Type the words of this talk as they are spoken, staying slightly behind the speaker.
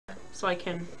so I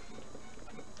can...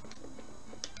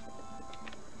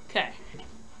 Okay.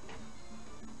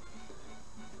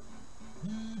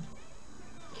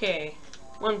 Okay.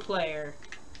 1 player.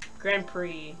 Grand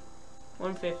Prix.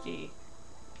 150.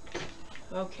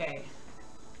 Okay.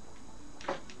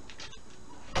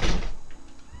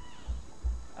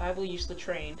 I will use the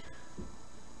train.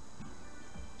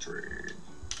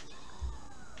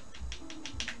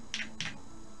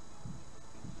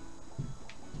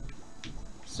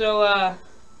 So,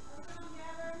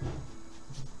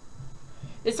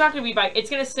 it's not gonna be by, it's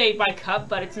gonna say by cup,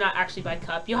 but it's not actually by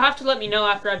cup. You'll have to let me know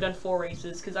after I've done 4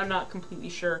 races, because I'm not completely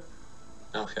sure.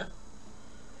 Okay.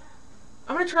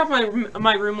 I'm gonna turn off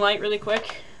my room light really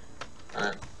quick.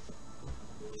 Alright.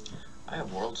 I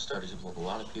have world studies with a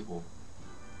lot of people.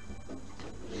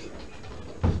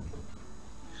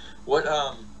 What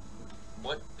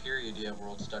period do you have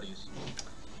world studies?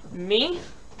 Me?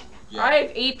 Yeah. I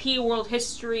have AP World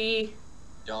History.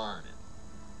 Darn.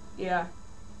 Yeah.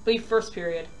 Believe first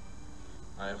period.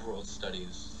 I have world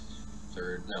studies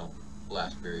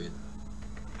last period.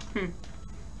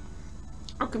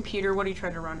 Oh, computer, what are you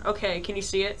trying to run? Okay, can you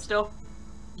see it still?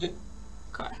 Yeah.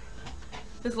 Okay.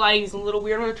 This lighting is a little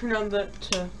weird. I'm gonna turn down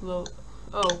to low.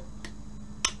 Oh.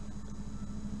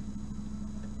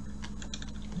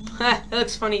 Ha, that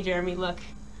looks funny, Jeremy, look.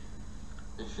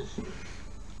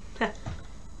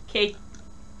 Okay.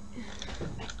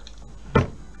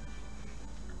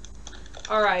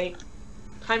 Alright.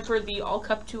 Time for the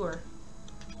all-cup tour.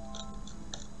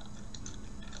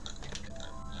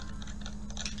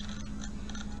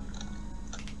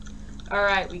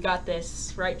 Alright, we got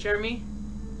this. Right, Jeremy?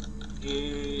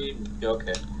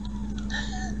 Okay.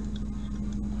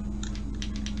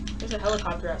 There's a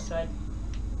helicopter outside.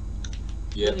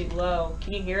 Yep. Really low.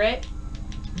 Can you hear it?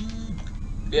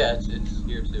 Yeah, it's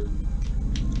here too.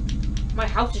 My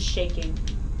house is shaking.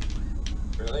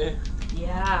 Really?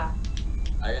 Yeah.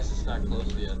 I guess it's not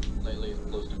close yet. Lately, it's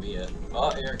close to me yet. Oh,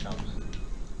 here it comes.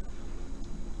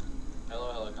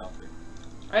 Hello, helicopter.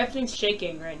 Everything's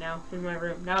shaking right now in my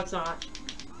room. Now it's not.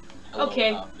 Hello,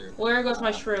 Okay. Helicopter. Well, there goes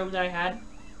my shroom that I had.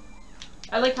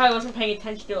 I like how I wasn't paying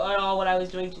attention to at all what I was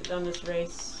doing on this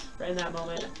race right in that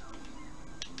moment.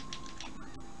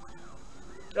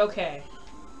 Okay.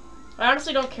 I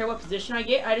honestly don't care what position I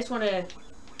get. I just want to...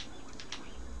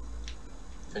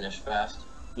 Finish fast.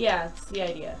 Yeah, that's the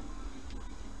idea.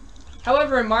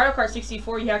 However, in Mario Kart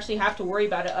 64, you actually have to worry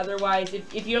about it. Otherwise,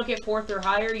 if you don't get 4th or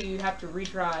higher, you have to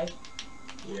retry.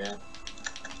 Yeah.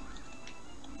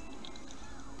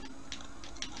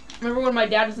 Remember when my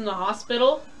dad was in the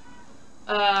hospital?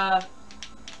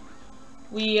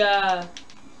 We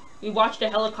watched a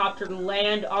helicopter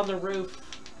land on the roof.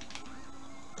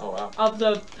 Oh, wow. Of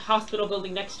the hospital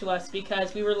building next to us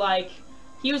because we were like,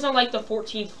 he was on like the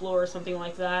 14th floor or something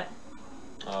like that.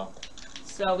 Oh.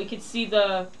 So we could see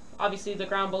obviously the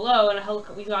ground below, and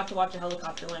we got to watch a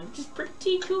helicopter land, which is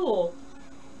pretty cool.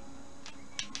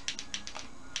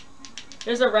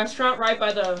 There's a restaurant right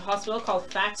by the hospital called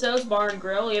Fatso's Bar and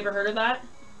Grill. You ever heard of that?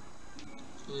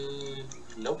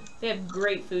 Nope. They have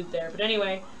great food there. But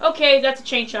anyway, okay, that's a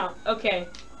chain chomp. Okay,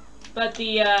 but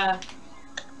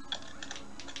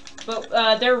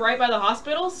they're right by the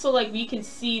hospital, so like we can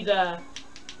see the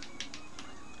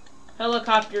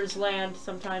helicopters land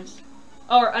sometimes.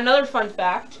 Oh, another fun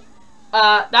fact.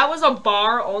 That was a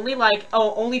bar only, like,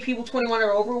 only people 21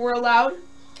 or over were allowed.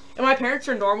 And my parents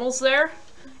are normals there.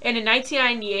 And in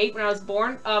 1998, when I was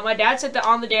born, my dad said that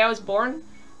on the day I was born,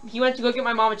 he went to go get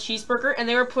my mom a cheeseburger, and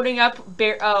they were putting up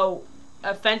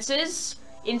fences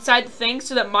inside the thing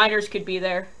so that minors could be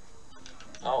there.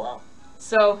 Oh, wow.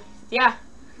 So, yeah.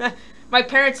 My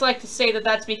parents like to say that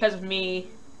that's because of me.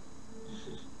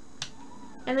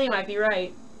 And they might be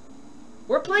right.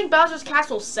 We're playing Bowser's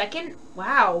Castle 2nd?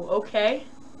 Wow, okay.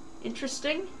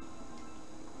 Interesting.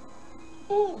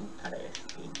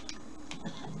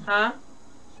 Huh?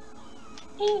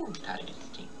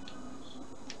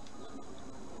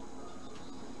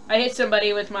 I hit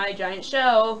somebody with my giant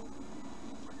shell.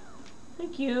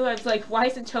 Thank you. I was like, why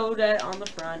isn't Toadette on the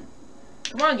front?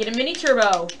 Come on, get a mini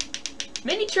turbo.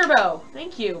 Mini turbo.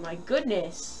 Thank you. My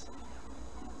goodness.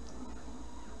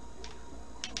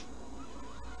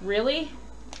 Really?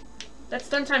 That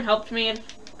stun time helped me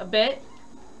a bit.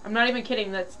 I'm not even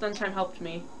kidding. That stun time helped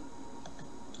me.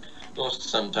 Most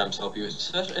sometimes help you,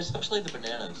 especially the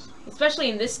bananas. Especially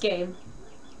in this game.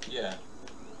 Yeah.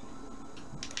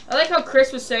 I like how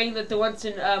Chris was saying that the ones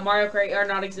in Mario Kart are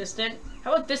not existent.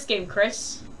 How about this game,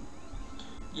 Chris?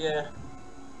 Yeah.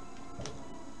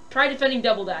 Try defending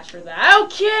Double Dash for that.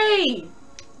 Okay!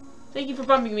 Thank you for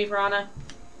bumping me, Piranha.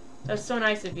 That was so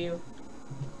nice of you.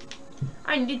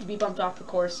 I need to be bumped off the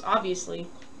course, obviously.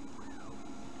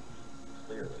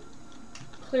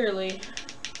 Clearly.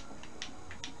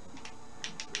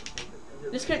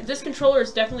 This controller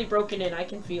is definitely broken in. I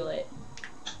can feel it.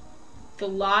 The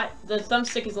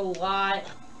thumbstick is a lot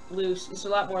loose. It's a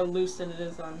lot more loose than it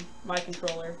is on my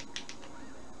controller.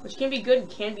 Which can be good and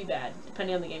can be bad,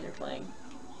 depending on the game you're playing.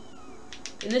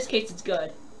 In this case, it's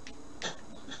good.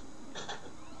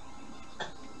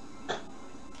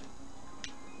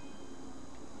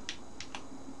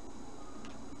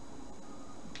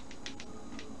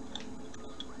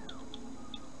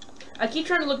 I keep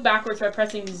trying to look backwards by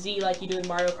pressing Z like you do in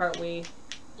Mario Kart Wii.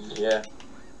 Yeah.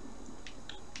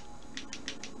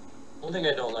 One thing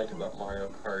I don't like about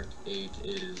Mario Kart 8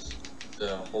 is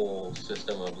the whole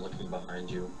system of looking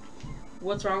behind you.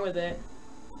 What's wrong with it?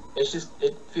 It's just,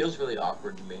 it feels really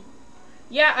awkward to me.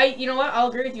 Yeah, you know what? I'll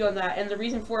agree with you on that. And the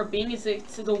reason for it being is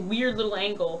it's a weird little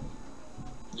angle.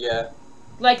 Yeah.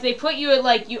 Like, they put you at,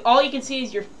 like, all you can see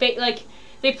is your face, like,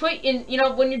 they put in, you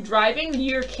know, when you're driving,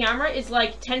 your camera is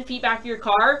like 10 feet back of your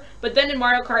car, but then in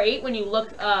Mario Kart 8, when you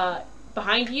look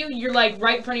behind you, you're like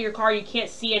right in front of your car, you can't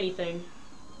see anything.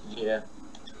 Yeah.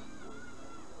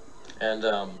 And,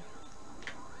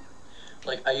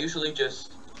 like, I usually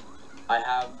just, I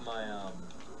have my,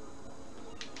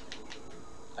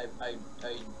 I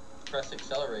press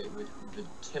accelerate with the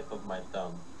tip of my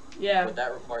thumb. Yeah. But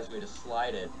that requires me to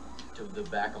slide it to the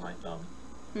back of my thumb.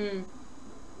 Hmm.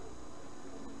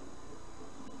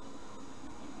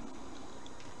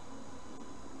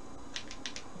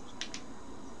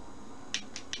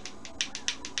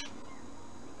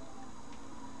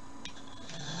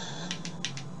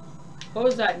 What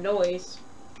was that noise?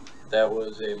 That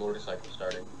was a motorcycle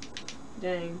starting.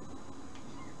 Dang.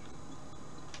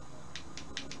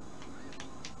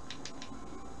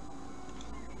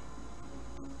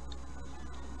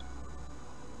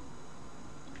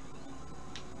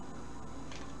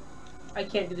 I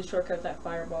can't do the shortcut with that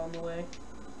fireball in the way.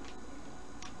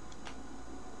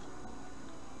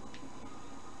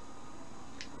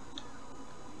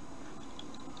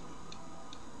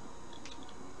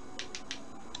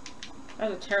 That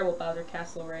was a terrible Bowser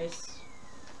Castle race.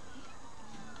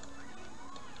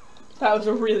 That was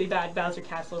a really bad Bowser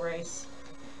Castle race.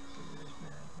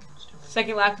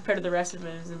 Second lap compared to the rest of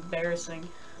it is embarrassing.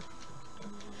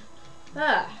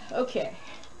 Ah, okay.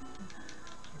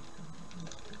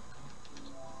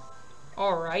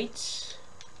 Alright.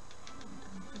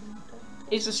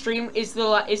 Is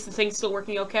the thing still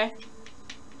working okay?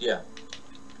 Yeah.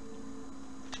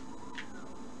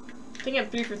 I think I'm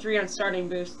 3 for 3 on starting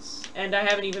boosts, and I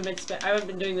haven't even been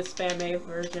doing the spam A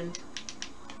version.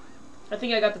 I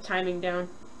think I got the timing down.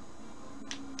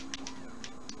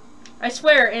 I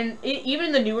swear,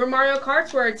 even the newer Mario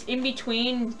Karts, where it's in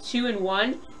between 2 and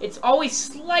 1, it's always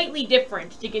slightly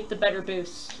different to get the better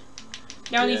boost.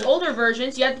 Now, in these older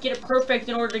versions, you have to get it perfect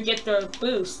in order to get the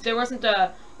boost. There wasn't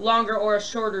a longer or a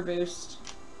shorter boost.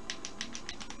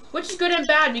 Which is good and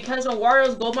bad, because on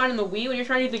Wario's Gold Mine and the Wii, when you're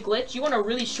trying to do the glitch, you want a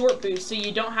really short boost, so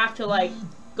you don't have to, like,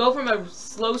 go from a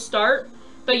slow start,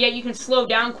 but yet you can slow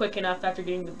down quick enough after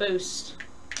getting the boost.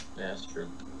 Yeah, that's true.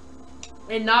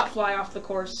 And not fly off the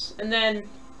course. And then,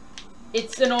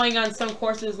 it's annoying on some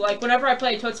courses, like, whenever I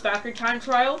play a Toad's Factory time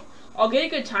trial, I'll get a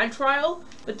good time trial,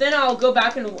 but then I'll go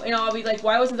back and, you know, I'll be like,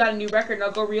 why wasn't that a new record? And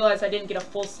I'll go realize I didn't get a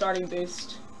full starting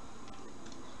boost.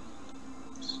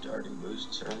 Starting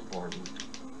boosts are important.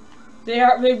 They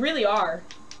really are.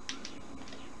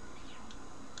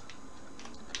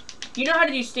 You know how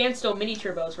to do standstill mini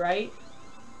turbos, right?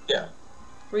 Yeah.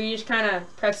 Where you just kind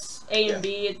of press A and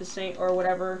B at the same, or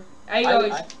whatever. I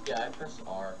press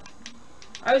R.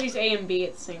 I always use A and B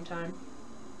at the same time.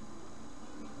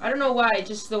 I don't know why,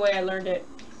 just the way I learned it.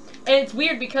 And it's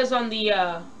weird because on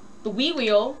the Wii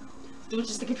wheel, which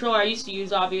is the controller I used to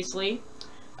use, obviously,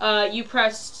 you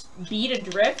pressed B to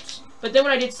drift. But then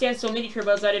when I did standstill mini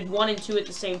turbos, I did 1 and 2 at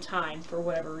the same time for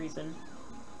whatever reason.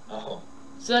 Oh.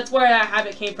 So that's where that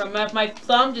habit came from. I have my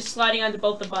thumb just sliding onto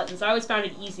both the buttons. I always found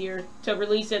it easier to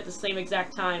release it at the same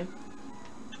exact time.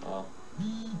 Oh.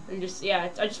 And just, yeah,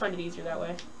 I just find it easier that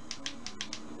way.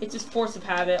 It's just force of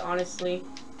habit, honestly.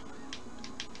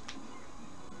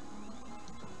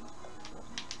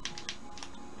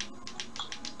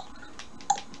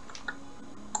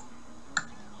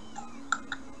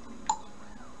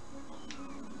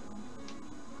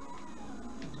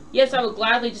 Yes, I will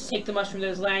gladly just take the mushroom that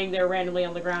is laying there randomly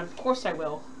on the ground. Of course I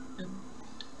will.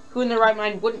 Who in their right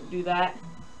mind wouldn't do that?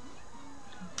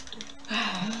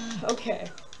 Okay.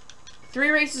 3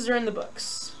 races are in the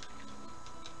books.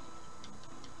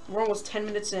 We're almost 10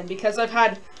 minutes in because I've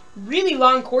had really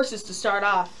long courses to start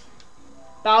off.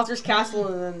 Bowser's Castle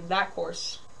and then that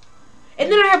course.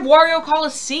 And then I have Wario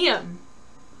Coliseum.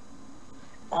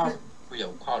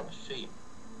 Wario Coliseum.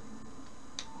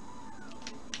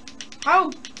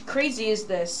 How crazy is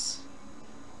this?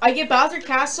 I get Bowser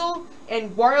Castle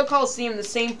and Wario Coliseum the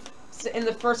same in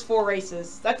the first 4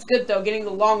 races. That's good though, getting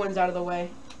the long ones out of the way.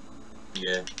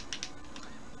 Yeah.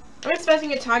 I'm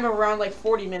expecting a time of around like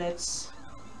 40 minutes.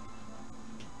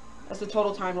 That's the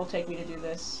total time it'll take me to do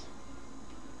this.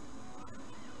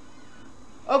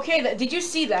 Okay, did you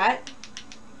see that?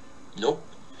 Nope.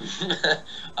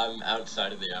 I'm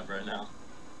outside of the app right now.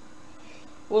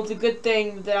 Well, it's a good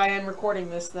thing that I am recording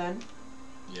this then.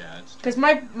 Yeah, it's... Because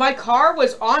my car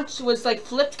was like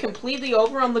flipped completely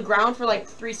over on the ground for like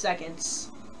 3 seconds.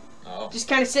 Oh. Just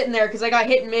kind of sitting there because I got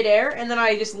hit in midair and then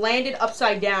I just landed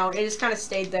upside down. It just kind of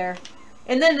stayed there.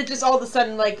 And then it just all of a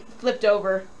sudden like flipped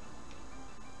over.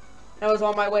 I was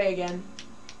on my way again.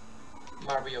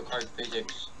 Mario Kart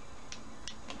physics.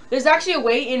 There's actually a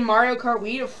way in Mario Kart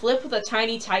Wii to flip with a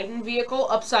tiny Titan vehicle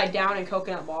upside down in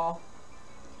Coconut Ball.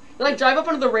 You like drive up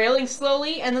under the railing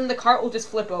slowly and then the cart will just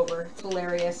flip over. It's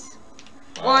hilarious.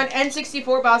 Wow. Well, on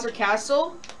N64 Bowser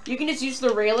Castle, you can just use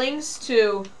the railings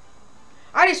to...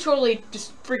 I just totally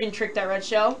just freaking tricked that red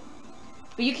shell.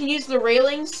 But you can use the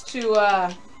railings to,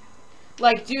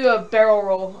 like, do a barrel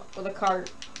roll with a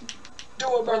cart. Do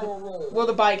a barrel roll. Or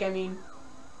the bike, I mean.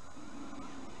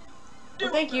 Well,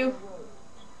 thank you.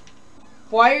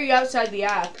 Why are you outside the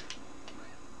app?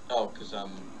 Oh, because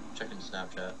I'm checking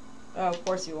Snapchat. Oh, of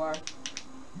course you are.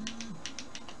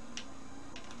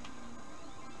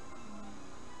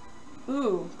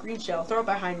 Ooh, green shell. Throw it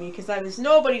behind me, because there's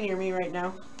nobody near me right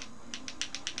now.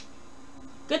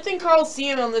 Good thing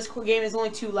Coliseum on this game is only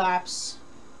 2 laps.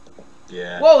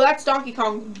 Yeah. Whoa, that's Donkey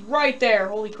Kong right there.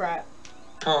 Holy crap.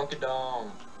 Conky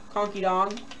Dong. Conky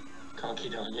Dong. Conky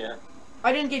Dong, yeah.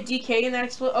 I didn't get DK in that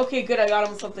explosion. Okay, good. I got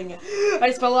him with something. I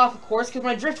just fell off, of course, because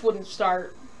my drift wouldn't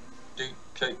start.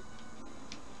 DK.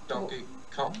 Donkey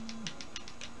Kong.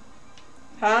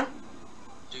 Huh?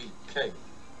 DK.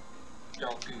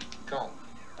 Donkey Kong.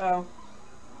 Oh.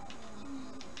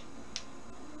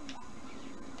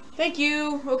 Thank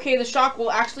you. Okay, the shock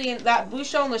will actually... That blue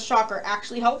shell and the shock are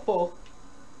actually helpful.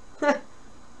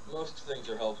 Most things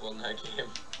are helpful in that game.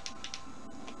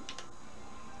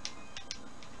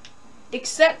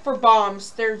 Except for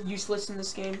bombs. They're useless in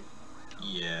this game.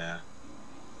 Yeah.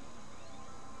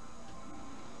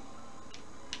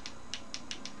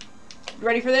 You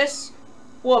ready for this?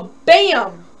 Well,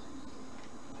 BAM!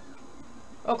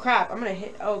 Oh crap, I'm gonna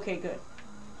hit... Oh, okay, good.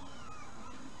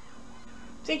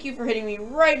 Thank you for hitting me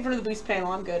right in front of the boost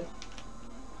panel. I'm good.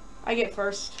 I get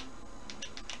first.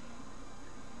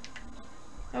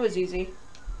 That was easy.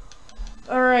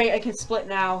 Alright, I can split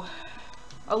now.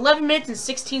 11 minutes and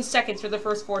 16 seconds for the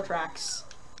first 4 tracks.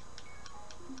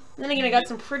 And then again, I got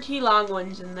some pretty long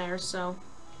ones in there, so...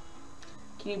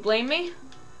 Can you blame me?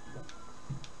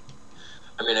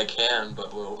 I mean, I can, but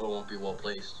it won't be well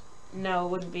placed. No, it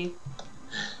wouldn't be.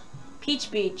 Peach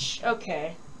Beach.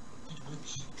 Okay.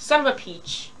 Son of a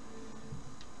peach.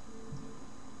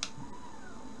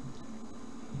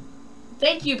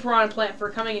 Thank you, Piranha Plant,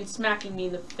 for coming and smacking me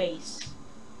in the face.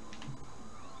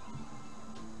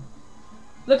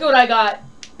 Look at what I got.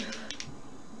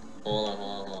 Hold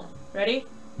on. Ready?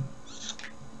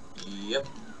 Yep.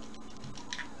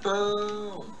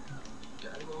 Boom!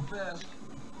 Gotta go fast.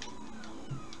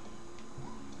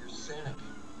 You're Sonic.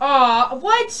 Aw,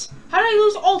 what? How did I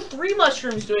lose all 3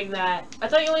 mushrooms doing that? I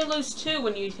thought you only lose 2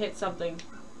 when you hit something.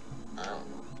 I don't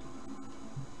know.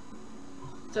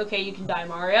 It's okay, you can die,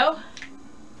 Mario.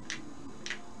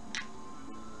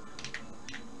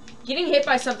 Getting hit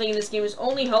by something in this game is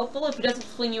only helpful if it doesn't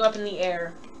fling you up in the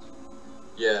air.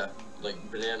 Yeah,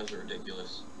 like, bananas are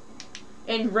ridiculous.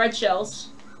 And red shells.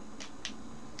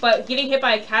 But getting hit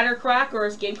by a catarcrack, or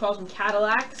as Gabe calls them,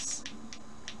 Cadillacs,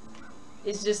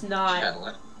 is just not...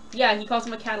 Cadillac. Yeah, he calls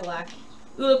them a Cadillac.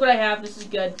 Ooh, look what I have. This is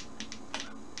good.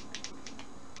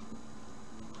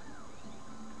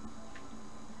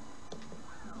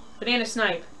 Banana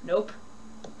snipe. Nope.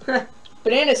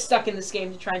 Banana's stuck in this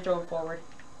game to try and throw him forward.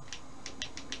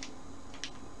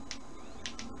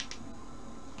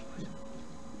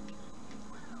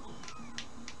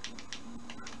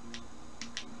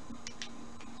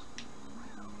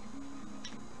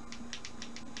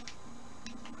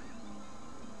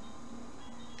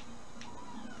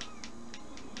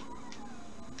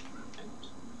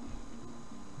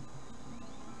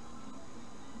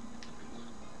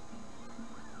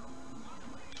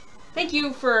 Thank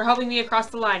you for helping me across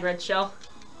the line, Red Shell.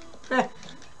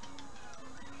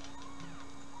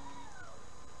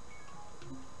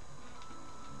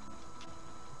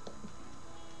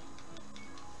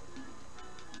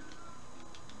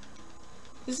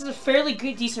 This is a fairly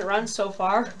good, decent run so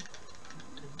far.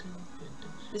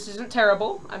 This isn't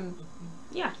terrible.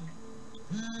 Yeah.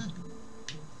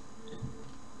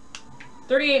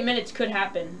 38 minutes could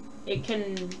happen. It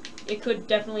could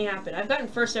definitely happen. I've gotten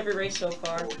first every race so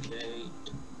far. 48.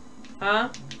 Huh?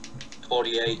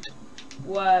 48.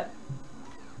 What?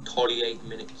 48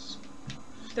 minutes.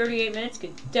 38 minutes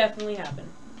could definitely happen.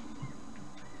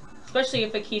 Especially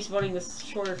if it keeps running the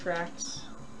shorter tracks.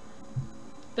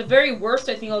 The very worst,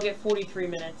 I think I'll get 43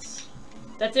 minutes.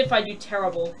 That's if I do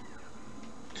terrible.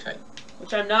 Okay.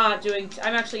 Which I'm not doing.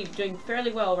 I'm actually doing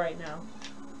fairly well right now.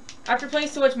 After playing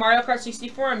so much Mario Kart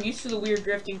 64, I'm used to the weird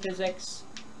drifting physics.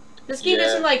 This game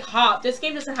doesn't like hop. This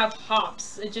game doesn't have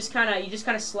hops. It just you just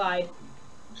kind of slide.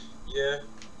 Yeah.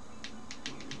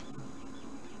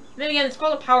 Then again, it's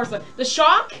called a power slide. The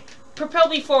shock propelled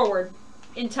me forward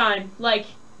in time. Like,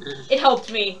 it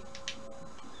helped me.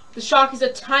 The shock is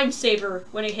a time saver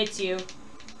when it hits you,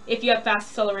 if you have fast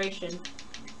acceleration.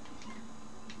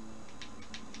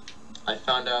 I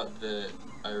found out that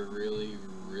I really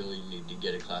need to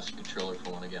get a classic controller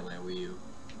for when I get my Wii U.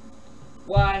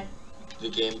 Why? The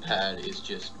gamepad is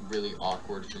just really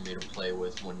awkward for me to play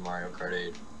with when Mario Kart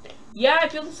 8. Yeah, I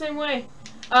feel the same way.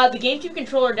 The GameCube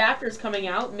controller adapter is coming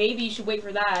out. Maybe you should wait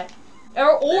for that.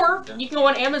 Or you can go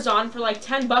on Amazon for like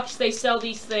 $10. They sell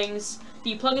these things that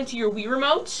you plug into your Wii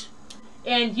remote,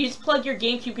 and you just plug your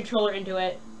GameCube controller into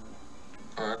it.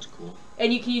 Oh, that's cool.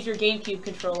 And you can use your GameCube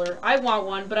controller. I want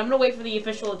one, but I'm gonna wait for the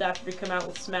official adapter to come out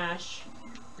with Smash.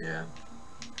 Yeah.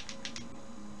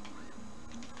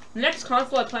 The next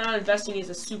console I plan on investing in is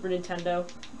a Super Nintendo.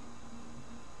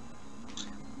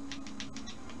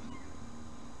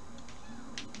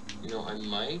 You know, I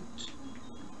might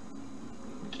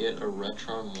get a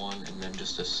Retron 1 and then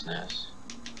just a SNES.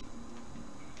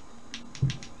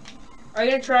 Are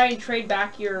you gonna try and trade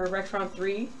back your Retron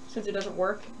 3 since it doesn't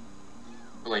work?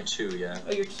 My 2, yeah.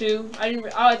 Oh, your 2?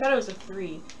 I thought it was a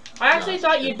 3. I actually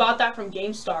thought you'd 2. bought that from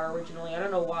GameStar originally. I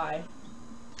don't know why.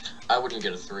 I wouldn't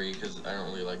get a 3 because I don't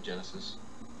really like Genesis.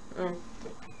 Oh,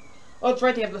 that's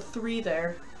right. They have the 3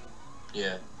 there.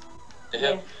 Yeah. They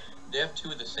have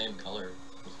 2 of the same color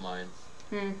with mine.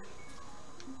 Hmm.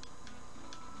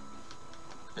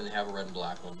 And they have a red and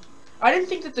black one. I didn't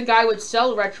think that the guy would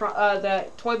sell Retron. The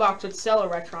toy box would sell a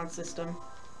Retron system.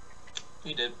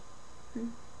 He did.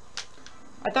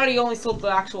 I thought he only sold the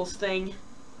actual thing.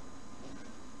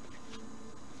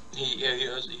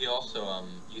 He also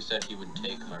he said he would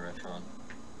take my Retron.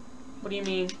 What do you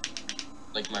mean?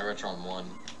 Like my Retron 1.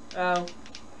 Oh.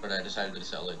 But I decided to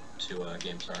sell it to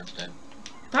GameStar instead.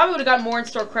 Probably would have got more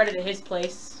in-store credit at his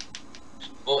place.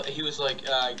 Well, he was like,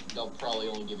 they'll probably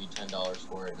only give you $10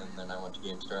 for it, and then I went to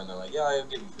GameStar and they're like, yeah, I'll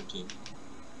give you 15.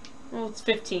 Well, it's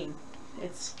 15.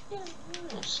 It's...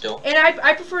 Still. And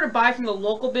I prefer to buy from the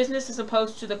local business as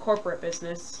opposed to the corporate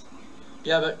business.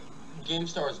 Yeah, but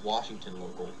GameStar is Washington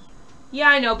local. Yeah,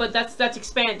 I know, but that's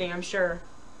expanding, I'm sure.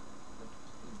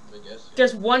 I guess.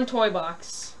 There's one toy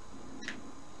box.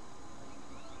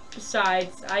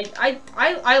 Besides,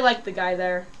 I like the guy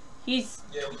there. He's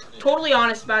totally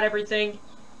honest about everything.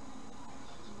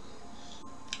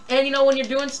 And you know, when you're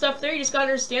doing stuff there, you just gotta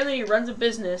understand that he runs a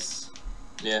business.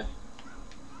 Yeah.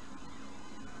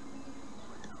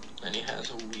 And he has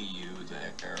a Wii U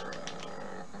there.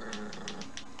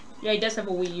 Yeah, he does have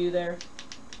a Wii U there.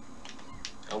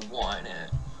 I want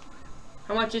it.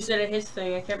 How much is it at his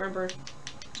thing? I can't remember.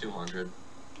 200.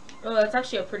 Oh, that's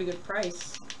actually a pretty good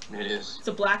price. It is. It's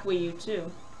a black Wii U too.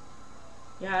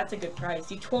 Yeah, that's a good price.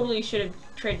 You totally should have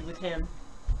traded with him.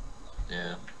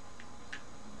 Yeah.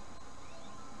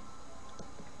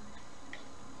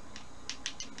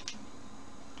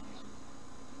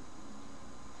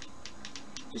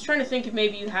 Just trying to think if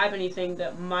maybe you have anything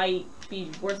that might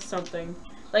be worth something.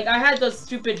 Like, I had those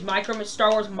stupid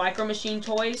Star Wars Micro Machine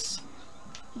toys.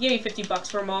 He gave me 50 bucks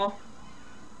for them all.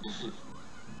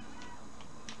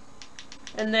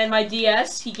 And then my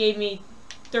DS, he gave me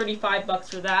 35 bucks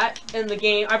for that. And the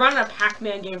game, I brought in a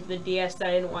Pac-Man game for the DS that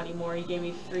I didn't want anymore. He gave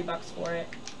me 3 bucks for it.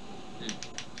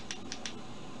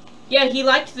 Yeah, he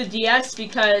liked the DS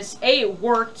because A, it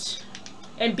worked,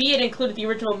 and B, it included the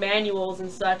original manuals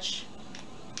and such.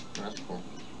 That's cool.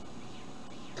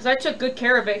 Because I took good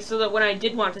care of it so that when I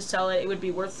did want to sell it, it would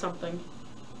be worth something.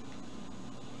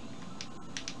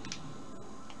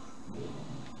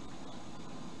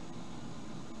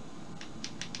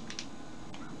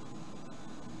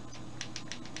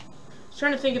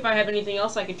 Trying to think if I have anything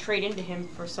else I could trade into him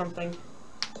for something.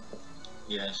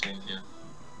 Yeah, same here.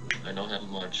 I don't have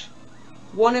much.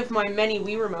 One of my many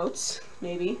Wii remotes,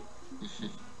 maybe.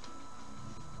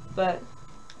 But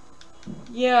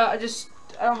yeah,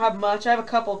 I don't have much. I have a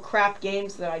couple crap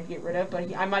games that I'd get rid of,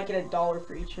 but I might get $1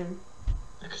 for each one.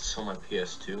 I could sell my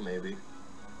PS2 maybe.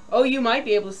 Oh, you might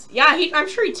be able to. Yeah, I'm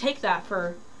sure he'd take that for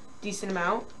a decent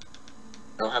amount.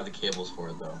 I don't have the cables for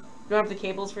it though. You don't have the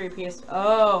cables for your PS.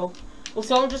 Oh, well,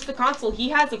 sell him just the console. He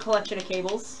has a collection of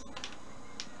cables.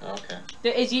 Okay.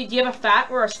 Do you have a fat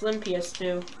or a slim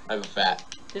PS2? I have a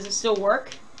fat. Does it still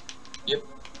work? Yep.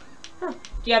 Huh.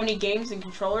 Do you have any games and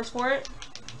controllers for it?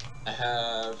 I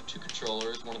have 2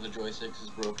 controllers. One of the joysticks is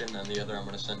broken, and the other I'm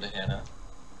gonna send to Hannah.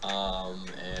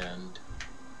 And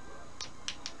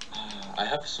I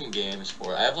have some games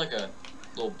for it. I have like a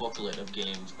little booklet of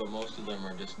games, but most of them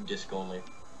are just disc only.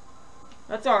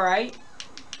 That's all right.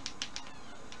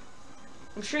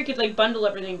 I'm sure you could like bundle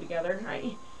everything together.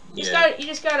 Right? You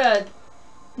just gotta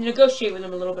negotiate with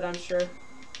him a little bit. I'm sure.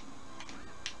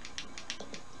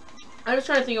 I'm just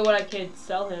trying to think of what I could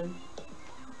sell him.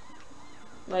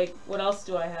 Like, what else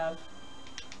do I have?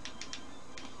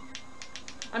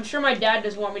 I'm sure my dad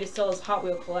doesn't want me to sell his Hot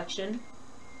Wheel collection.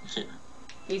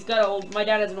 He's got my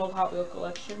dad has an old Hot Wheel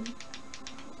collection.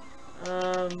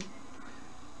 Of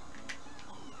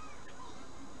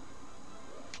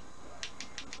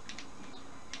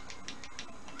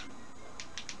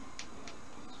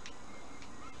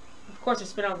course I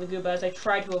spit out the Goombas. I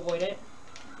tried to avoid it.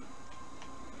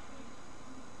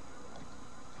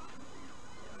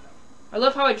 I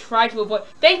love how I tried to avoid.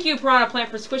 Thank you, Piranha Plant,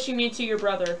 for squishing me into your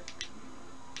brother.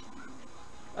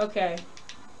 Okay.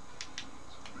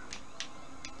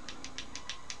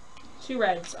 2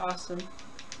 reds. Awesome.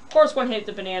 Of course, 1 hit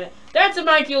the banana. That's a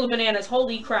minefield of bananas.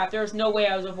 Holy crap. There's no way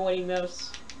I was avoiding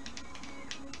those.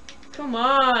 Come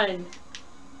on.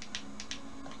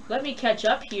 Let me catch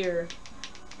up here.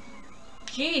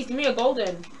 Jeez, give me a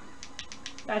golden.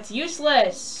 That's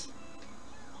useless.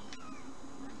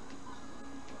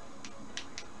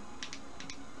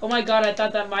 Oh my god, I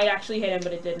thought that might actually hit him,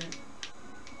 but it didn't.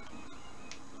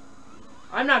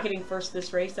 I'm not getting first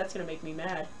this race. That's gonna make me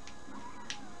mad.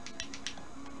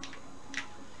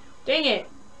 Dang it!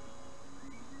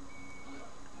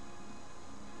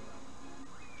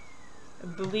 I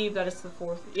believe that is the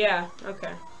 4th. Yeah,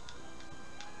 okay.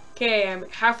 Okay, I'm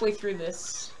halfway through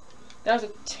this. That was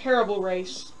a terrible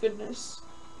race. Goodness.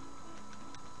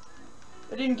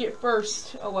 I didn't get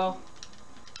first. Oh well.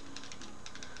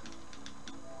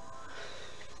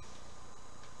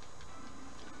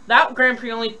 That Grand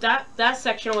Prix only, that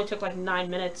section only took like 9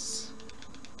 minutes.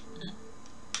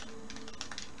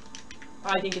 Oh,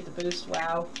 I didn't get the boost,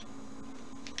 wow.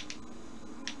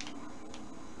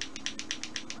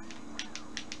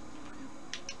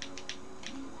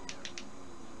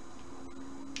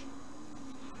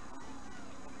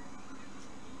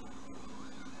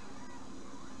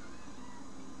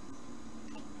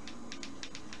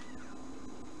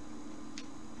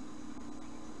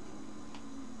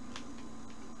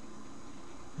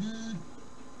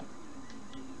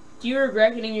 Do you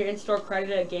regret getting your in-store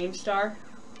credit at GameStar?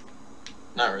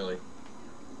 Not really.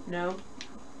 No.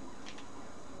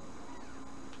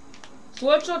 So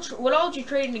what all did you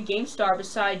trade into GameStar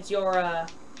besides your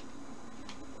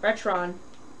Retron?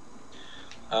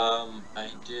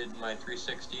 I did my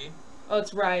 360. Oh,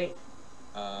 that's right.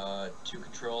 2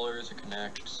 controllers, a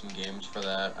Kinect, some games for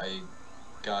that. I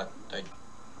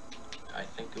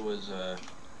think it was a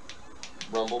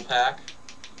Rumble Pack.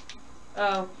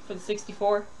 Oh, for the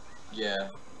 64? Yeah.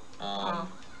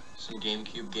 Some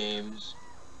GameCube games.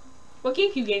 What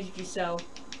GameCube games did you sell?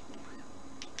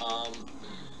 I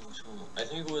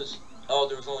think it was. Oh,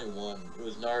 there was only one. It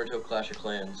was Naruto Clash of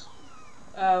Clans.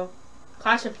 Oh,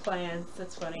 Clash of Clans.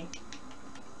 That's funny.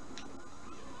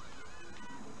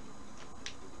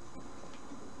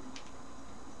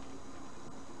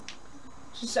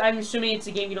 I'm assuming it's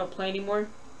a game you don't play anymore.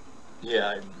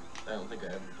 Yeah, I don't think I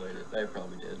ever played it. I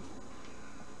probably did.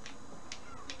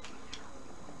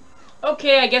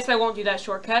 Okay, I guess I won't do that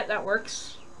shortcut. That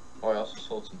works. Oh, I also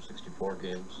sold some 64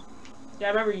 games. Yeah, I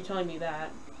remember you telling me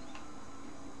that.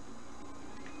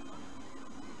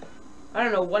 I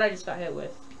don't know what I just got hit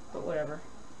with, but whatever.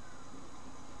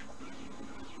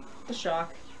 The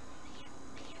shock.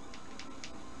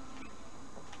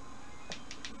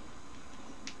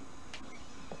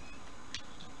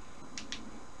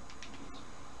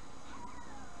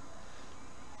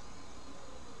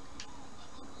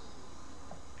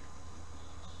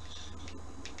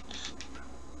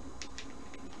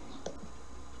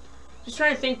 Just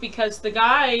trying to think because the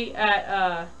guy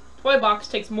at Toy Box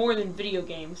takes more than video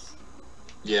games.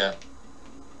 Yeah.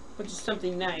 Which is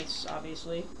something nice,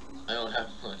 obviously. I don't have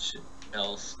much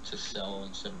else to sell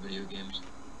instead of video games.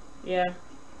 Yeah.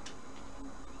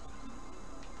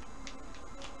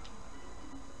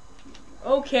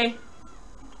 Okay.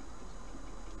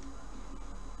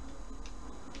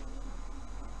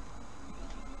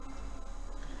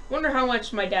 Wonder how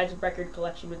much my dad's record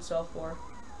collection would sell for.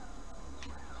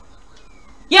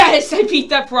 Yes, I beat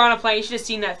that Piranha Plant. You should have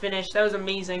seen that finish. That was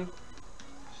amazing.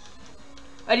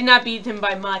 I did not beat him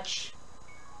by much.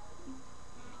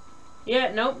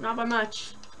 Yeah, nope, not by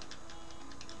much.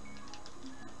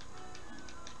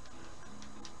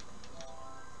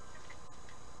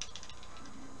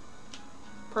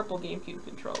 Purple GameCube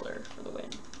controller for the win.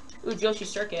 Ooh, Yoshi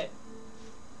Circuit.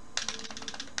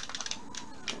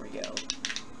 There we go.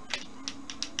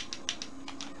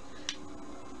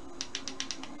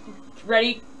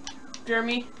 Ready,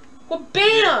 Jeremy? Well,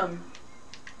 bam!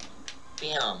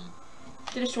 Bam.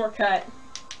 Did a shortcut.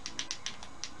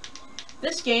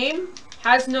 This game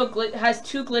has has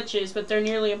 2 glitches, but they're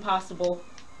nearly impossible.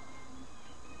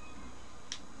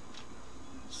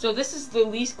 So this is the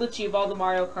least glitchy of all the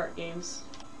Mario Kart games.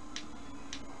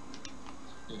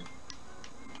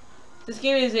 This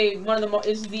game is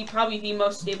probably the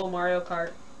most stable Mario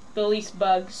Kart. The least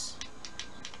bugs.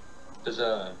 Does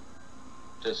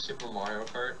Super Mario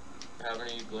Kart have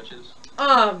any glitches?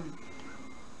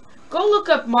 Go look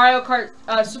up Mario Kart,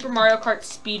 Super Mario Kart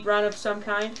speedrun of some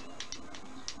kind.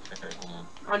 Okay, hold on.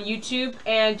 On YouTube,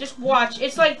 and just watch.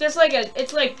 It's like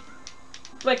it's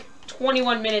like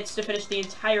 21 minutes to finish the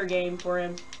entire game for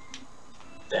him.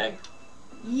 Dang.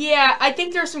 Yeah, I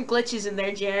think there's some glitches in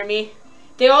there, Jeremy.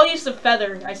 They all use the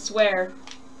feather, I swear.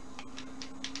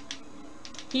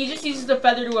 He just uses the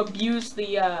feather to abuse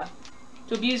the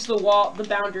the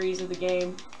boundaries of the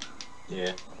game.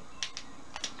 Yeah.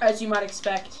 As you might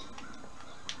expect.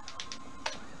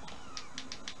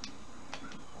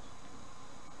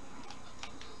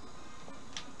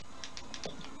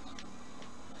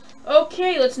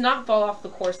 Okay, let's not fall off the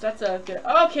course. That's a good...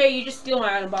 Okay, you just steal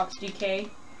my item box, DK.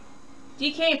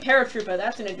 DK and Paratroopa,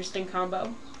 that's an interesting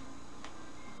combo.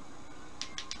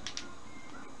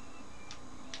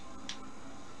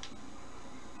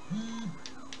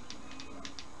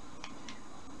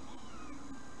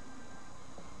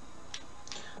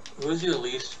 Who's your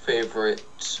least favorite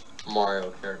Mario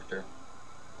character?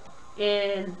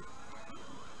 In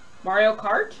Mario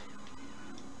Kart?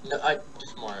 No,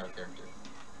 just Mario character.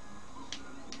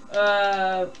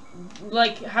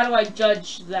 Like, how do I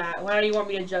judge that? How do you want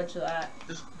me to judge that?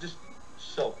 Just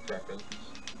self-preference.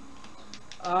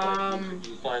 Um...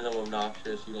 You find them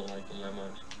obnoxious, you don't like them that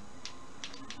much.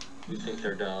 You think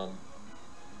they're dumb.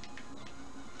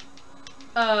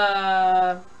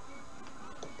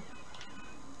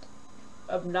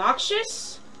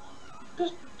 Obnoxious?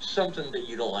 Just something that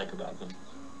you don't like about them.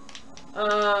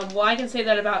 Well, I can say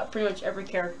that about pretty much every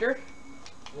character.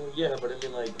 Well, yeah, but I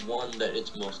mean, like, one that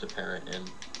it's most apparent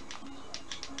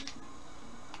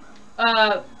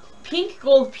in. Pink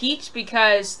Gold Peach,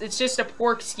 because it's just a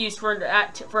poor excuse for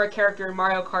a character in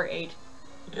Mario Kart 8.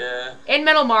 Yeah. And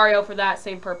Metal Mario for that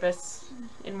same purpose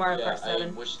in Mario Kart 7.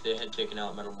 I wish they had taken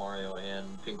out Metal Mario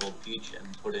and Pink Gold Peach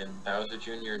and put in Bowser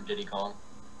Jr. and Diddy Kong.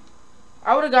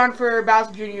 I would have gone for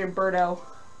Bowser Jr. and Birdo.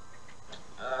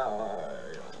 I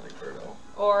don't like Birdo.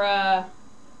 Or,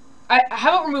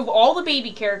 how about remove all the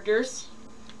baby characters?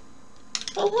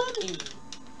 But let me.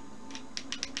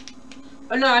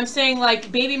 Oh no, I'm saying like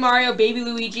Baby Mario, Baby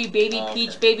Luigi, Baby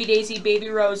Peach, Baby Daisy, Baby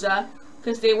Rosa,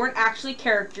 because they weren't actually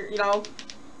characters, you know.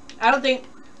 I don't think...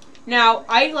 Now,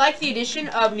 I like the addition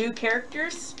of new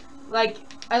characters. Like,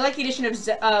 I like the addition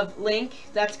of Link.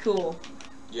 That's cool.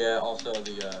 Yeah, also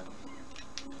the,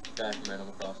 guy from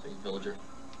Animal Crossing, Villager.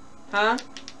 Huh?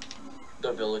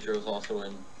 The Villager was also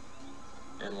in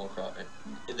Animal Crossing.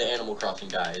 The Animal Crossing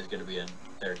guy is gonna be in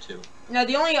there too. Now,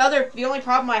 the only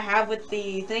problem I have with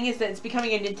the thing is that it's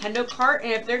becoming a Nintendo Kart,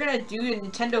 and if they're gonna do a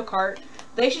Nintendo Kart,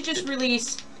 they should just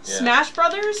release Smash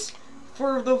Brothers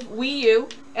for the Wii U,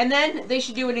 and then they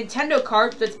should do a Nintendo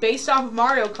Kart that's based off of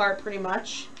Mario Kart, pretty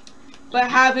much, but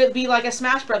have it be like a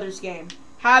Smash Brothers game.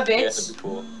 Have it. Yeah, that'd be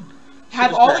cool.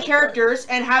 Have all the characters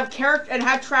and have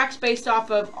tracks based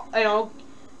off of, you know,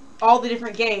 all the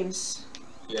different games.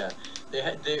 Yeah, they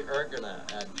are gonna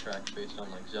add tracks based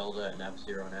on like Zelda and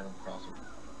F-Zero and Animal Crossing.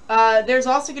 There's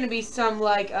also gonna be some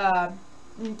like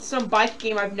some bike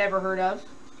game I've never heard of.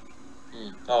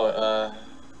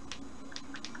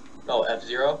 Oh,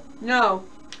 F-Zero? No.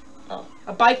 Oh.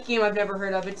 A bike game I've never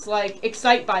heard of. It's like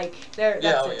Excite Bike. That's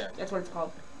it. Yeah. That's what it's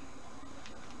called.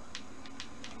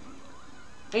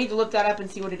 I need to look that up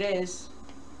and see what it is.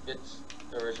 It's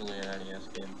originally an NES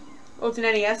game. Oh, it's an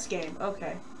NES game.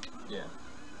 Okay. Yeah.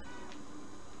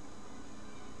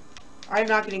 I'm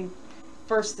not getting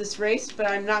first this race, but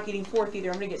I'm not getting fourth either.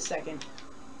 I'm gonna get second.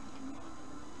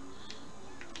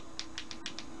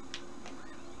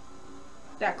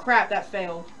 That crap, that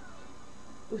failed.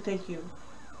 Ooh, thank you.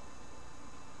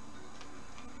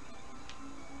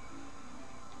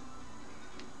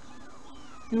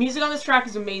 The music on this track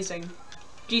is amazing.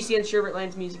 GCN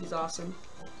Sherbert music is awesome.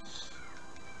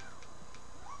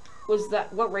 Was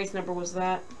that, what race number was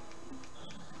that?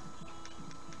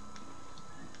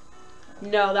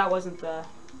 No, that wasn't the...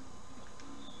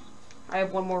 I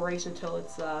have one more race until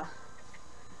it's,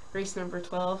 race number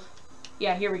 12.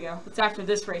 Yeah, here we go. It's after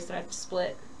this race that I have to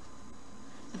split.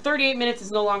 The 38 minutes is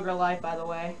no longer alive, by the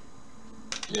way.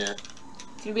 Yeah.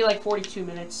 It's gonna be like 42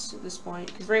 minutes at this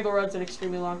point, because Rainbow Road's an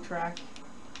extremely long track.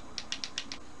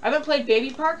 I haven't played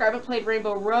Baby Park, I haven't played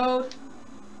Rainbow Road.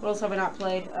 What else have I not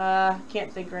played?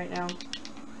 Can't think right now.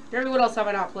 Jeremy, what else have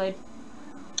I not played?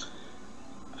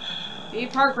 Baby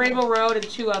Park, Rainbow Road, and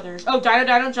 2 others. Oh,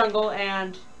 Dino Jungle,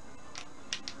 and...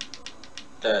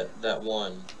 That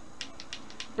one.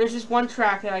 There's just one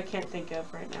track that I can't think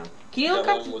of right now. Can you look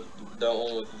up... That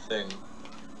one with the thing.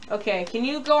 Okay, can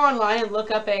you go online and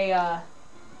look up a,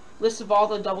 list of all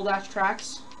the Double Dash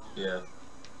tracks? Yeah.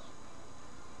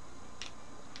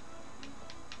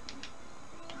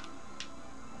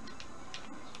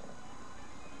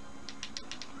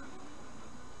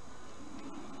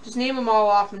 Just name them all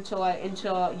off until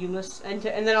you list, and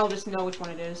then I'll just know which one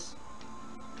it is.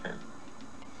 Okay.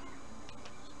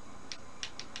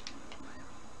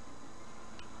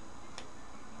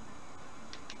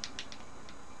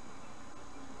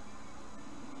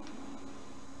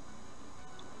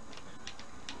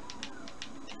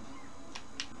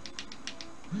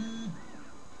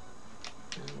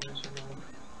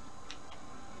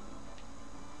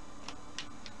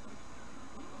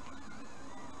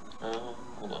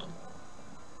 Hold on.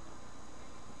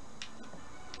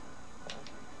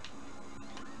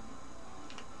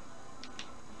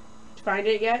 Did you find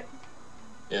it yet?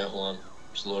 Yeah, hold on.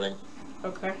 Just loading.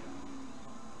 Okay.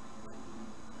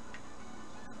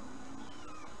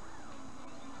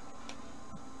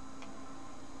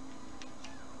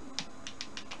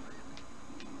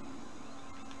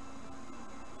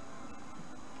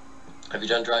 Have you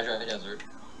done Dry Desert?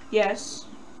 Yes.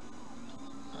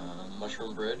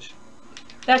 Mushroom Bridge?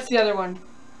 That's the other one.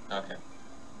 Okay.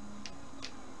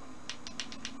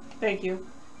 Thank you.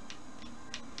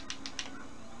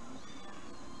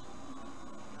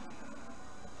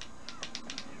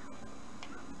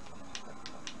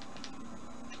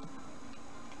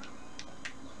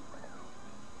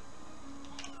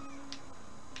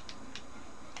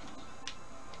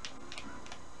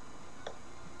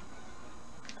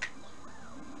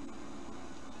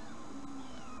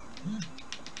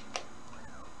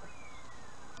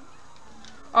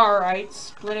 Alright,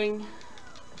 splitting.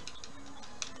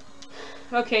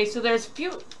 Okay, so there's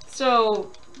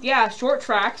yeah, short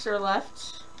tracks are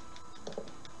left.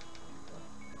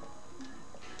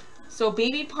 So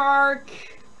Baby Park,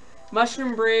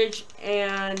 Mushroom Bridge,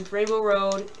 and Rainbow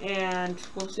Road, and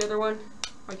what was the other one?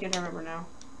 I can't remember now.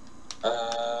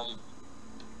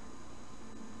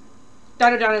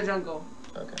 Dino Jungle.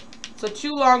 Okay. So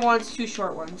 2 long ones, 2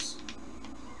 short ones.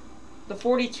 The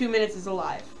 42 minutes is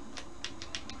alive.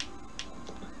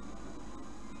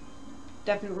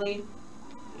 Definitely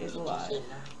is alive.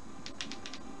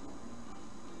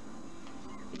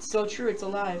 It's so true, it's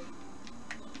alive.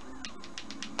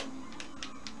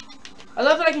 I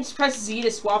love that I can just press Z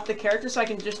to swap the character so I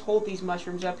can just hold these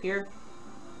mushrooms up here.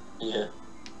 Yeah.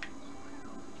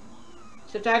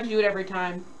 Except I have to do it every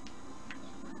time.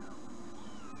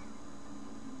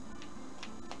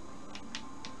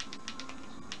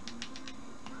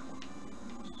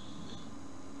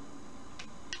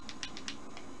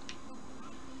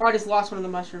 Oh, I just lost one of the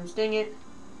mushrooms. Dang it.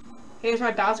 Here's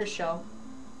my Bowser shell.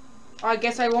 Oh, I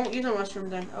guess I won't use a mushroom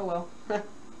then. Oh well. I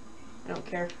don't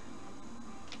care.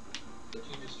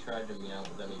 Gochi just tried to meow,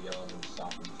 but then he yawned and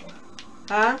stopped himself.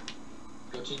 Huh?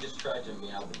 Gochi just tried to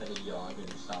meow, but then he yawned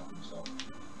and stopped himself.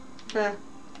 Huh.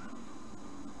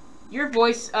 Your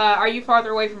voice, are you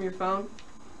farther away from your phone?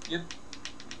 Yep.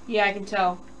 Yeah, I can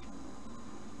tell.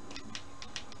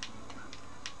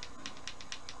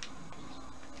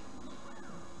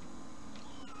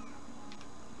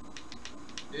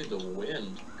 Dude, the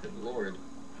wind. Good lord.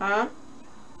 Huh?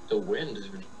 The wind is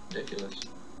ridiculous.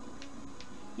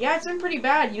 Yeah, it's been pretty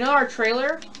bad. You know our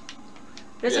trailer?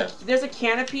 There's a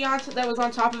canopy that was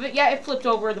on top of it. Yeah, it flipped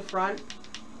over the front.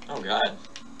 Oh god.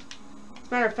 As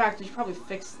a matter of fact, you should probably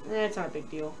fix... it's not a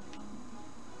big deal.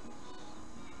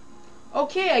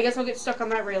 Okay, I guess I'll get stuck on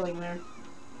that railing there.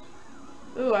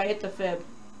 Ooh, I hit the fib.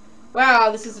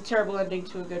 Wow, this is a terrible ending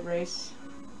to a good race.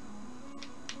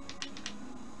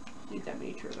 Need that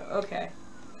mini turbo. Okay.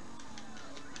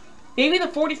 Maybe the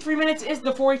 43 minutes is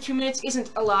the 42 minutes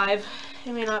isn't alive.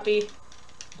 It may not be.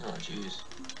 Oh, jeez.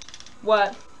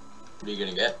 What? What are you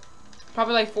gonna get?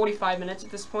 Probably like 45 minutes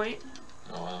at this point.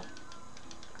 Oh, wow.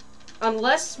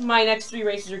 Unless my next 3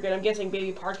 races are good. I'm guessing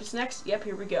Baby Park is next. Yep,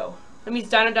 here we go. That means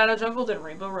Dino Dino Jungle, then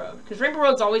Rainbow Road. Because Rainbow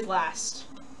Road's always last.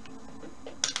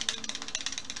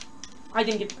 I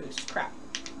didn't get the boost. Crap.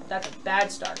 That's a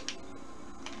bad start.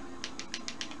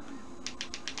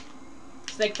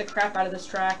 Snake the crap out of this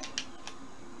track.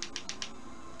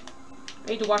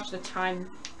 I need to watch the time.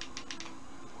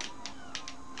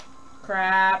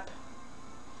 Crap.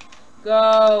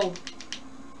 Go.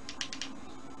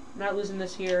 I'm not losing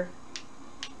this here.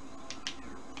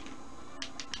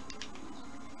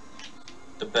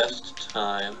 The best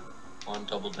time on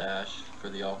Double Dash for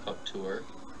the All Cup Tour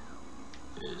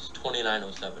is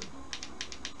 29:07.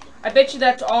 I bet you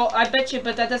that's all. I bet you,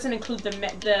 but that doesn't include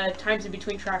the times in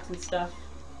between tracks and stuff.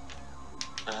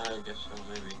 I guess so,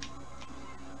 maybe.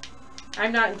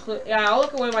 I'm not include. Yeah, I'll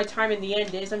look at what my time in the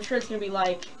end is. I'm sure it's gonna be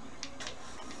like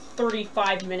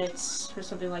 35 minutes or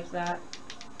something like that.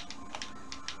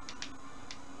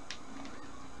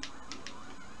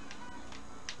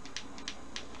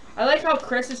 I like how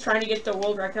Chris is trying to get the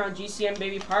world record on GCM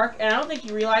Baby Park, and I don't think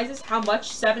he realizes how much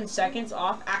 7 seconds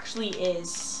off actually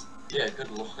is. Yeah,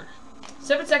 good lord.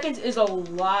 7 seconds is a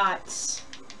lot.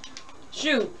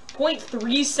 Shoot,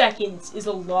 0.3 seconds is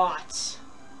a lot.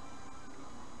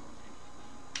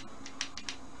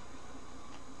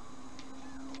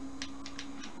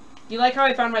 You like how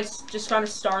I found just found a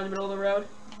star in the middle of the road?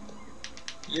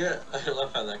 Yeah, I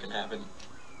love how that can happen.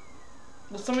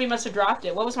 Well, somebody must have dropped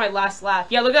it. What was my last lap?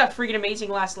 Yeah, look at that freaking amazing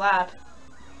last lap.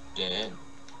 Damn.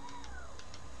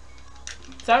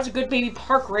 So that was a good Baby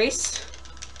Park race.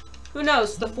 Who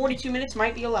knows? The 42 minutes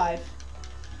might be alive.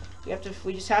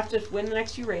 We just have to win the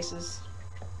next few races.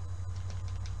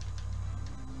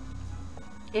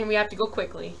 And we have to go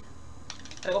quickly.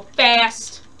 Gotta go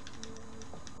fast.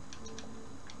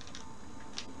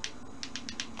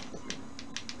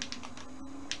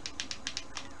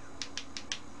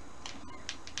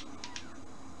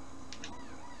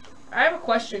 I have a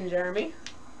question, Jeremy.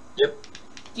 Yep.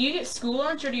 Do you get school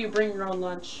lunch or do you bring your own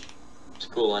lunch?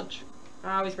 School lunch.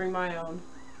 I always bring my own.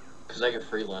 Cause I get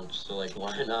free lunch, so like,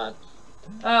 why not?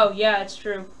 Oh yeah, it's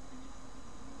true.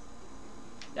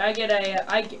 I get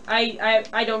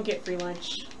I don't get free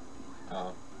lunch.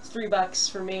 Oh. It's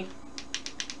 $3 for me,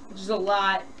 which is a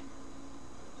lot.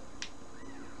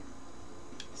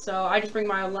 So I just bring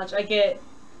my own lunch.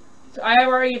 I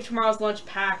already have tomorrow's lunch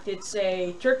packed. It's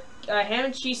a ham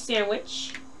and cheese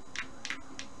sandwich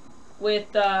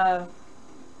with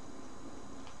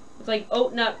like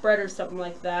oat nut bread or something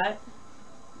like that.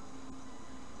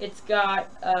 It's got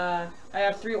I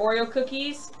have 3 Oreo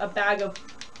cookies, a bag of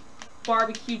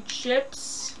barbecue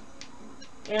chips,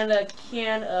 and a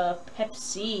can of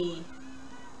Pepsi.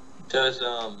 Does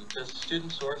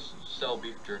Student Source sell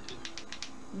beef jerky?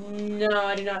 No,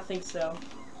 I do not think so.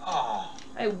 Oh.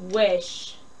 I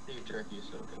wish. Beef jerky is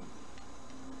so good.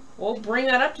 We'll bring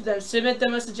that up to them. Submit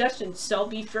them a suggestion. Sell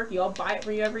beef jerky. I'll buy it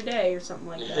for you every day or something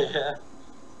like that. Yeah.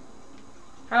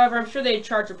 However, I'm sure they'd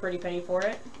charge a pretty penny for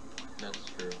it. That's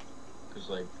true. Because,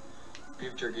 like,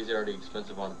 beef jerky is already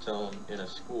expensive on its own in a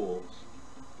school.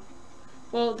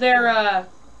 Well,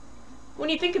 when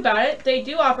you think about it, they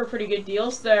do offer pretty good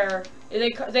deals. They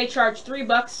charge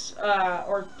 $3,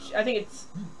 or it's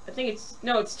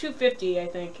 $2.50. I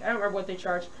think I don't remember what they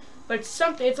charge, but it's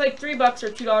something. It's like $3 or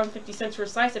 $2.50 for a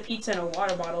slice of pizza and a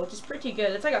water bottle, which is pretty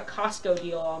good. It's like a Costco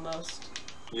deal almost.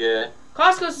 Yeah.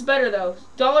 Costco's is better though.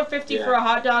 $1.50 Yeah. for a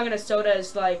hot dog and a soda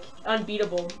is like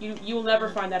unbeatable. You will never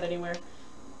find that anywhere.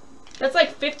 That's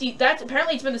like 50. That's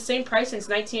apparently it's been the same price since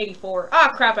 1984.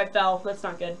 Ah, crap! I fell. That's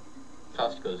not good.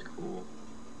 Costco's cool.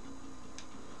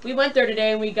 We went there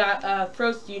today and we got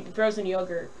frozen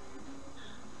yogurt.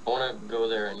 I want to go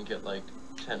there and get like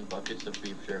 10 buckets of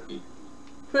beef jerky.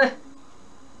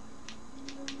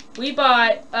 We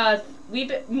bought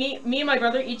me and my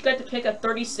brother each got to pick a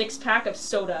 36-pack of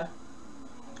soda.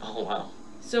 Oh wow.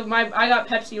 So I got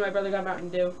Pepsi and my brother got Mountain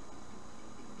Dew.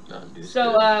 Mountain Dew's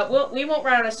So good. we won't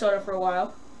run out of soda for a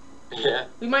while. Yeah.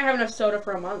 We might have enough soda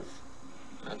for a month.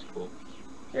 That's cool.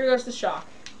 Here goes the shock.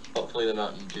 Hopefully the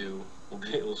Mountain Dew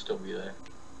will still be there.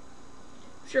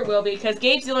 Sure will be, because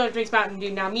Gabe's the only one who drinks Mountain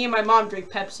Dew now. Me and my mom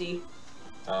drink Pepsi.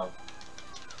 Oh.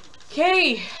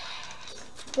 Okay.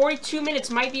 42 minutes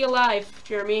might be alive,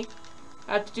 Jeremy.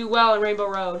 I have to do well in Rainbow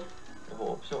Road. I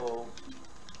hope so.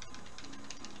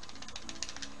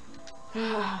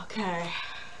 Okay.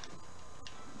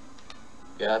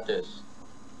 Got this.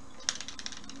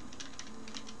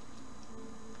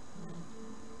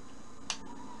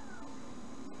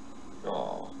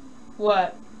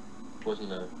 What?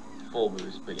 Wasn't a full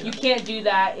boost, but You can't do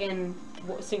that in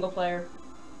single player.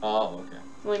 Oh, okay.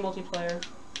 Only multiplayer.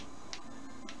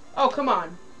 Oh, come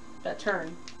on. That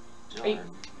turn.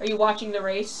 Are you watching the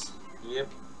race? Yep.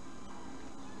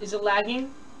 Is it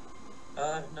lagging?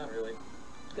 Not really.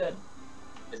 Good.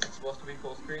 Is it supposed to be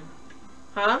full screen?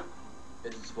 Huh?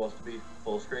 Is it supposed to be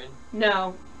full screen?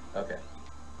 No. Okay.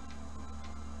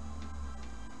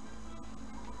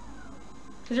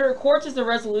 Because it records as the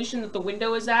resolution that the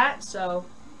window is at, so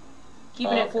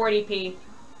keeping it 480p,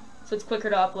 so it's quicker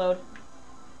to upload.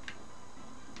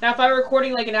 Now, if I were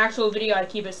recording like an actual video, I'd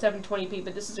keep it 720p,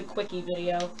 but this is a quickie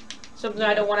video, something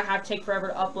I don't want to have to take forever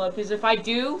to upload. Because if I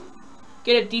do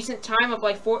get a decent time of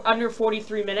like under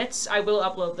 43 minutes, I will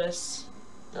upload this.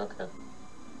 Okay.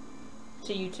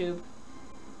 To YouTube.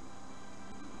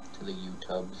 To the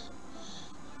YouTubes.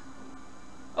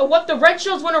 Oh, what? The red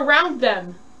shells went around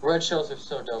them. Red shells are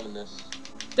so dumb in this.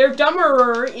 They're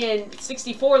dumber in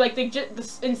 64. Like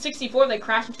in 64, they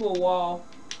crash into a wall.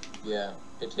 Yeah,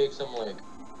 it takes them like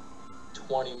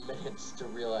 20 minutes to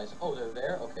realize. Oh, they're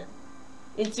there. Okay.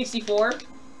 In 64.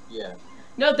 Yeah.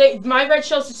 No, my red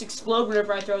shells just explode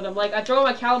whenever I throw them. Like I throw them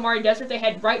at Calamari Desert, they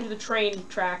head right into the train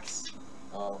tracks.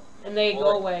 Oh. And they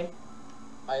go away.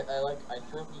 I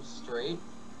throw them straight,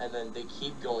 and then they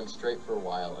keep going straight for a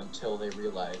while until they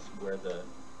realize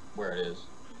where it is.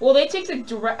 Well, they take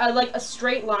like a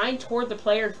straight line toward the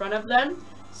player in front of them.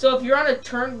 So if you're on a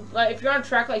if you're on a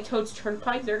track like Toad's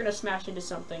Turnpike, they're gonna smash into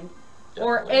something.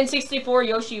 Definitely. Or N64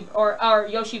 Yoshi or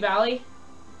Yoshi Valley.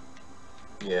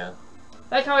 Yeah.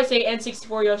 Like how I say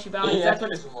N64 Yoshi Valley. Yeah, that's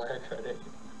because of Mario Kart 8.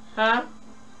 Huh?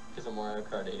 Because of Mario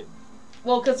Kart 8.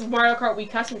 Well, because of Mario Kart Wii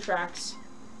custom tracks.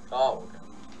 Oh, okay.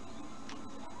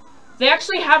 They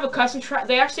actually have a custom track.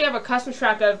 They actually have a custom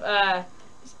track of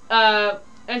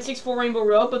N64 Rainbow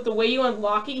Road, but the way you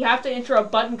unlock it, you have to enter a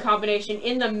button combination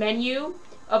in the menu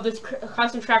of this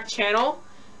custom track channel,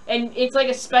 and it's like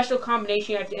a special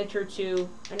combination you have to enter to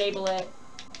enable it.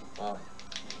 Wow.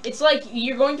 It's like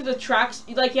you're going to the tracks,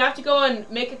 like you have to go and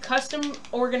make a custom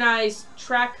organized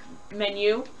track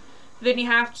menu. Then you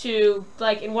have to,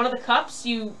 like, in one of the cups,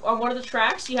 on one of the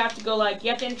tracks, you have to go, like,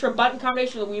 you have to enter a button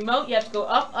combination with the Wiimote. You have to go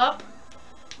up, up,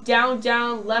 down,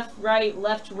 down, left, right,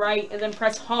 and then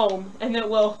press home, and it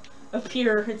will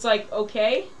appear. It's like,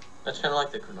 okay. That's kind of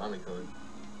like the Konami code.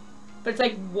 But it's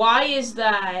like, why is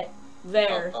that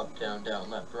there? Up, down, down,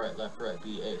 left, right,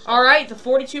 B, A. Alright, the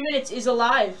 42 minutes is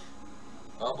alive.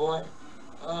 Oh, boy.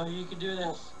 Oh, you can do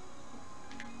this.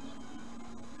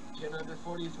 Get under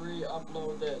 43,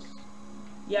 upload this.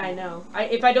 Yeah, I know.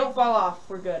 If I don't fall off,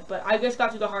 we're good. But I just got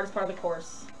through the hardest part of the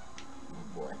course.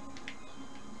 Oh, boy.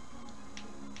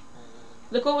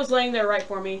 Look what was laying there right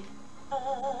for me.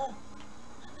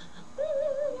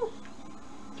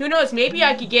 Who knows, maybe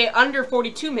I could get under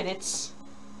 42 minutes.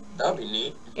 That'd be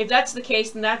neat. If that's the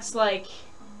case, then that's like...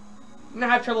 I'm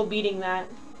gonna have trouble beating that.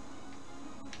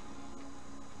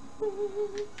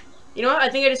 You know what? I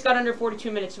think I just got under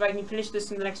 42 minutes if I can finish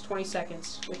this in the next 20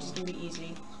 seconds, which is gonna be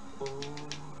easy.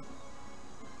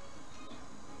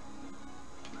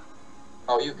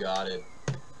 Oh, you got it.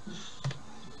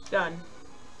 Done.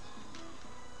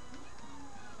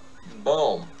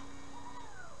 Boom.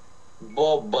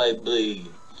 Boom, baby.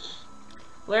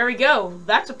 Well, there we go.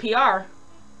 That's a PR.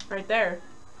 Right there.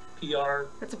 PR.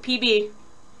 That's a PB.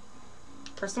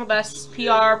 Personal best,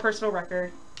 PR, personal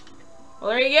record.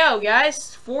 Well, there you go,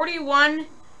 guys. 41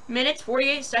 minutes,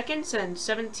 48 seconds, and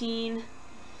 17...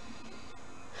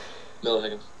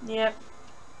 milliseconds. Yep.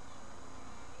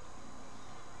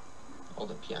 All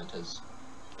the piantas.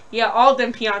 Yeah, all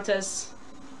them piantas.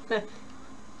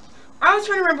 I was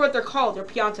trying to remember what they're called. They're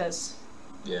piantas.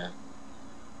 Yeah.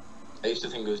 I used to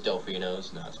think it was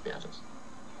Delfinos, now it's piantas.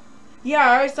 Yeah,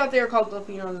 I always thought they were called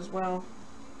Delfinos as well.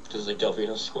 Because like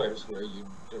Delfino swears where you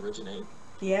originate.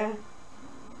 Yeah.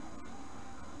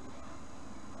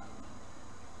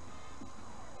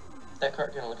 That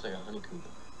cart kind of looks like a honeycomb.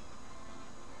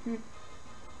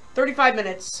 35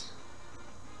 minutes.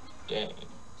 Dang.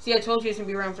 See, I told you it's going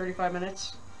to be around 35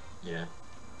 minutes. Yeah.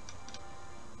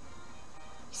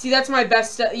 See, that's my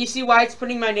best... you see why it's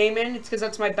putting my name in? It's because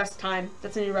that's my best time.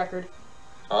 That's a new record.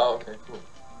 Oh, okay, cool.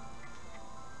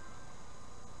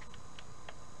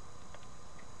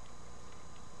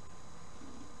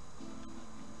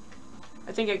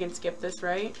 I think I can skip this,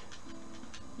 right?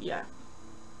 Yeah.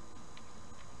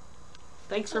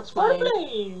 Thanks for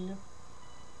playing.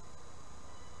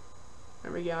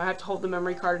 There we go. I have to hold the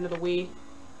memory card into the Wii.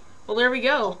 Well, there we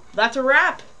go. That's a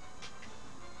wrap.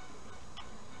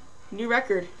 New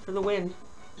record for the win.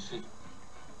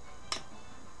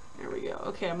 There we go.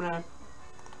 Okay, I'm gonna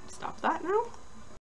stop that now.